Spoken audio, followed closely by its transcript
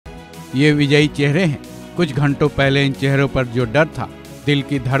ये विजयी चेहरे हैं। कुछ घंटों पहले इन चेहरों पर जो डर था, दिल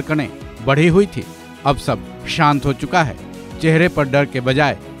की धड़कनें बढ़ी हुई थी, अब सब शांत हो चुका है। चेहरे पर डर के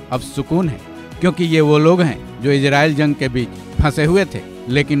बजाय अब सुकून है, क्योंकि ये वो लोग हैं जो इजराइल जंग के बीच फंसे हुए थे।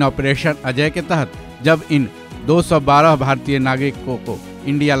 लेकिन ऑपरेशन अजय के तहत जब इन 212 भारतीय नागरिकों को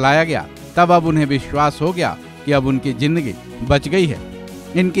इंडिया लाया गया, तब अब उन्हें विश्वास हो गया कि अब उनकी जिंदगी बच गई है।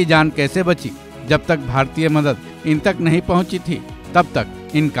 इनकी जान कैसे बची? जब तक भारतीय मदद इन तक नहीं पहुंची थी, तब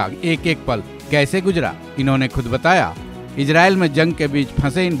तक इनका एक एक पल कैसे गुजरा, इन्होंने खुद बताया। इजराइल में जंग के बीच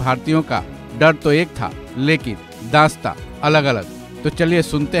फंसे इन भारतीयों का डर तो एक था, लेकिन दास्तां अलग अलग। तो चलिए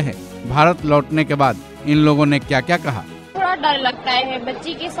सुनते हैं भारत लौटने के बाद इन लोगों ने क्या क्या कहा। थोड़ा डर लगता है,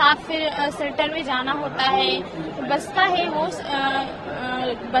 बच्ची के साथ फिर शेल्टर में जाना होता है, बसता है वो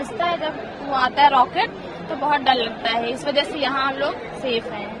बसता है, जब वो आता है रॉकेट तो बहुत डर लगता है। इस वजह से यहाँ हम लोग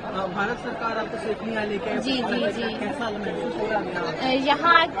सेफ हैं। भारत सरकार आपको सेफली यहाँ लेके जी जी जी कैसा महसूस हो रहा है?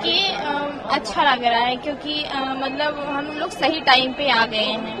 यहाँ आके अच्छा लग रहा है, क्योंकि मतलब हम लोग सही टाइम पे आ गए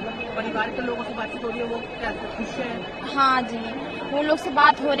हैं। परिवार के लोगों से बातचीत हो रही है, वो क्या खुश है? हाँ जी, वो लोग से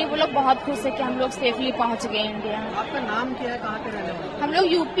बात हो रही है, वो लोग बहुत खुश है कि हम लोग सेफली पहुँच गए इंडिया। आपका नाम क्या है, कहाँ के रहने वाले? हम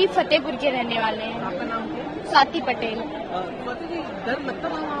लोग यूपी फतेहपुर के रहने वाले हैं। आपका नाम क्या है? स्वाति पटेल। डर लगता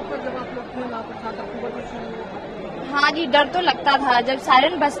था वहाँ पर जब आप लोग थे वहाँ पर 7 अक्टूबर को शुरू? हाँ जी, डर तो लगता था। जब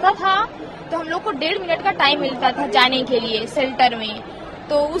सायरन बजता था तो हम लोग को 1.5 मिनट का टाइम मिलता था जाने के लिए शेल्टर में,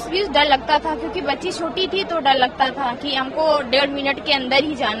 तो उस बीच डर लगता था, क्योंकि बच्ची छोटी थी तो डर लगता था कि हमको 1.5 मिनट के अंदर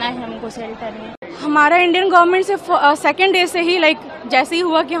ही जाना है हमको शेल्टर में। हमारा इंडियन गवर्नमेंट से सेकेंड डे से ही जैसे ही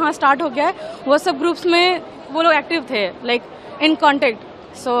हुआ कि हाँ स्टार्ट हो गया है, वो सब ग्रुप्स में वो लोग एक्टिव थे, in contact,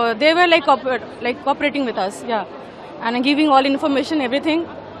 so they were cooperating with us, या, and giving all information everything,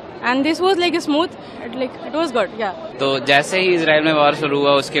 and this was smooth, it was good, या। तो जैसे ही इजराइल में वॉर शुरू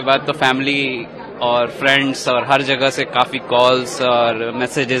हुआ, उसके बाद तो फैमिली और फ्रेंड्स और हर जगह से काफी कॉल्स और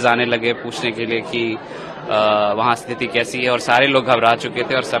मैसेजेस आने लगे पूछने के लिए कि वहाँ स्थिति कैसी है, और सारे लोग घबरा चुके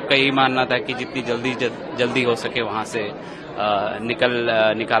थे और सबका यही मानना था कि जितनी जल्दी हो सके वहाँ से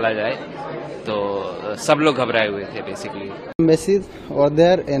निकाला जाए, तो सब लोग घबराए हुए थे basically. Embassies over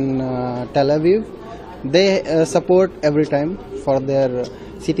there in Tel Aviv, they support every time for their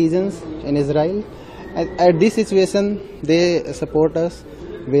citizens in Israel. At this situation, they support us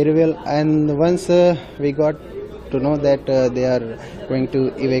very well. And once we got to know that they are going to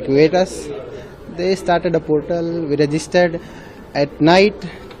evacuate us, they started a portal. We registered at night,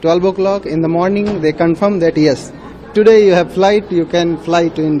 12 o'clock in the morning. They confirmed that yes, today you have flight, you can fly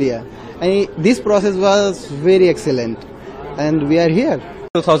to India. And this process was very excellent, and we are here.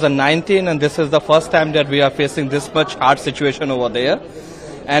 2019, and this is the first time that we are facing this much hard situation over there.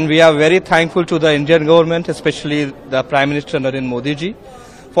 And we are very thankful to the Indian government, especially the Prime Minister Narendra Modi ji,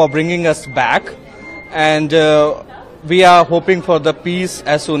 for bringing us back. And we are hoping for the peace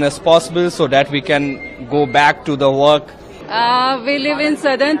as soon as possible so that we can go back to the work. We live in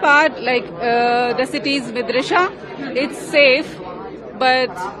southern part, the city is Vidrisha. It's safe, but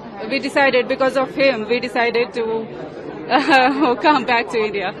we decided, because of him, we decided to come back to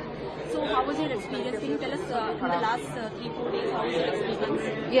India. So how was your experience? Can you tell us in the last 3-4 days, how was your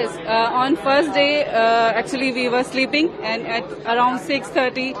experience? Yes, on first day, actually we were sleeping, and at around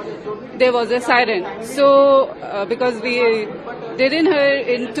 6:30, there was a siren. So, because we didn't hear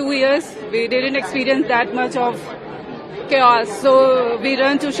in 2 years, we didn't experience that much of chaos. So we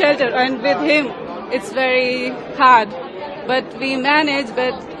ran to shelter, and with him, it's very hard. But we managed,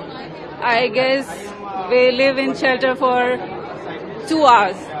 but I guess we live in shelter for 2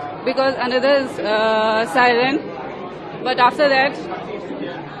 hours because another siren. But after that,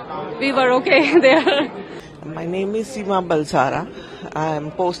 we were okay there. My name is Seema Balsara. I am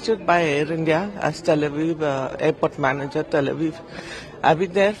posted by Air India as Tel Aviv airport manager, Tel Aviv. I've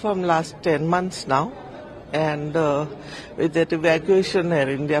been there from last 10 months now, and with that evacuation, Air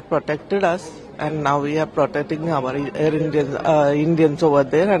India protected us, and now we are protecting our Air Indians over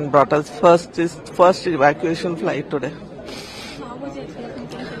there, and brought us first evacuation flight today. How was your experience?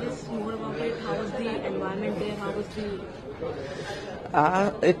 Can you tell us more about it? How was the environment there? How was the...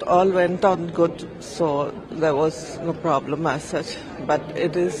 It all went on good, so there was no problem as such. But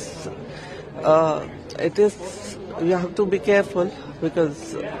it is you have to be careful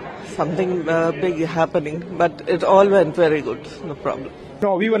because something big happening. But it all went very good, no problem.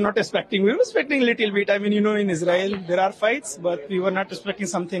 No, we were not expecting. We were expecting a little bit. I mean, in Israel there are fights, but we were not expecting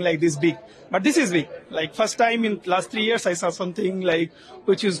something like this big. But this is big. Like first time in last 3 years, I saw something like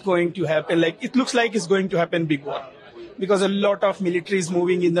which is going to happen. Like it looks like it's going to happen big war. because a lot of military is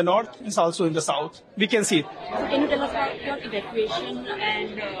moving in the north. It's also in the south. We can see it. So can you tell us about your evacuation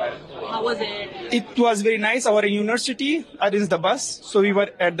and how was it? It was very nice. Our university arranged the bus. So we were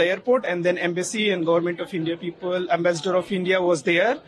at the airport, and then embassy and government of India people, ambassador of India was there.